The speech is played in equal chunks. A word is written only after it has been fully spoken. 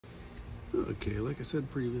Okay, like I said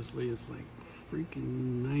previously, it's like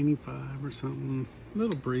freaking 95 or something. A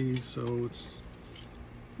little breeze, so it's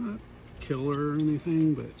not killer or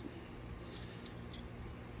anything, but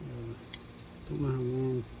don't know how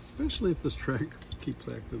long, especially if this track keeps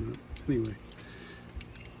acting up. Anyway,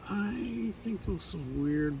 I think it was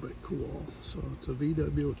weird but cool. So it's a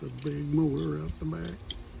VW with a big motor out the back.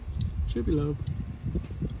 Should be love.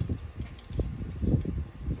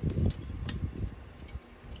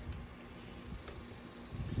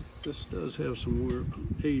 This does have some weird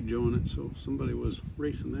age on it, so somebody was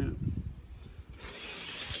racing that.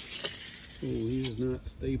 Oh, he is not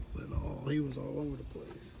stable at all. He was all over the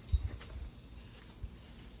place.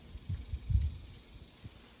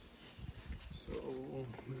 So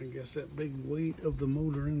I guess that big weight of the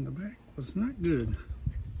motor in the back was not good.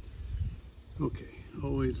 Okay,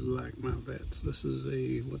 always like my vets. This is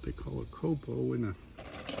a what they call a Copo in a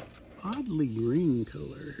oddly green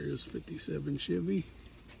color. Here's 57 Chevy.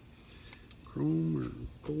 Chrome or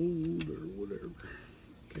gold or whatever.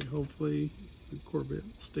 Okay, hopefully the Corvette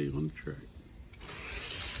will stay on the track.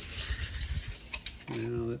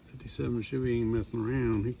 Now that 57 Chevy ain't messing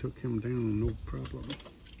around. He took him down no problem.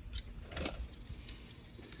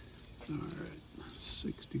 Alright,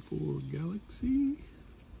 64 Galaxy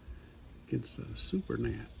against a Super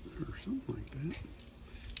Nat or something like that.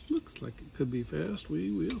 Looks like it could be fast.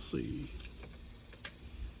 We will see.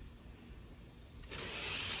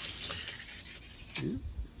 Yeah,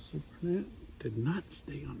 Super Nat did not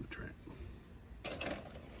stay on the track.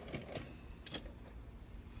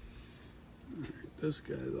 Alright, this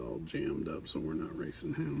guy's all jammed up, so we're not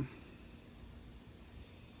racing him.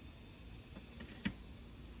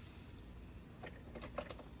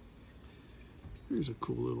 Here's a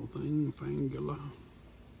cool little thing, Fangula.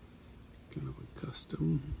 Kind of a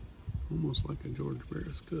custom, almost like a George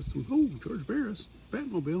Barris custom. Oh, George Barris,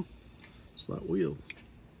 Batmobile, slot wheels.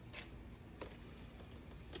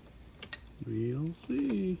 We'll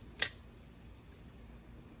see.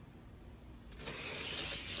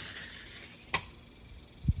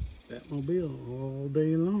 Batmobile all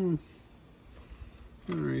day long.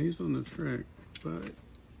 Alright, he's on the track, but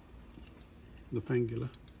the Fangula.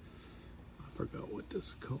 I forgot what this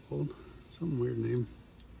is called. Some weird name.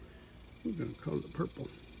 We're gonna call it purple.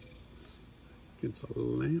 It's a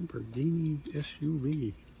Lamborghini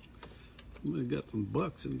SUV. Somebody got some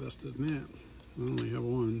bucks invested in that. I only have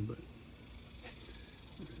one, but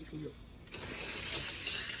here we go.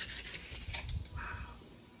 Wow.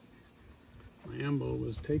 Lambo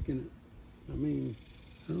was taking it. I mean,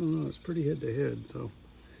 I don't know, it's pretty head to head, so.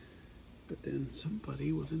 But then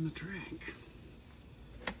somebody was in the track.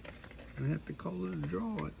 I have to call it a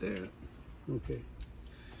draw at that. Okay.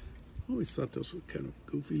 I always thought this was kind of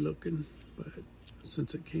goofy looking, but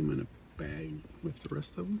since it came in a bag with the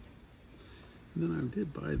rest of them, and then I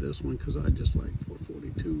did buy this one because I just like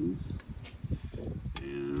 442s.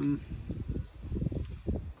 And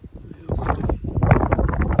we'll see.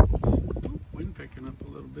 Oh, wind picking up a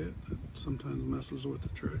little bit. That sometimes messes with the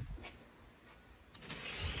track.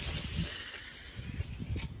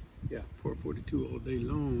 Yeah, 442 all day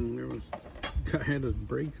long. There was guy had his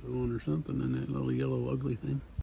brakes on or something in that little yellow ugly thing.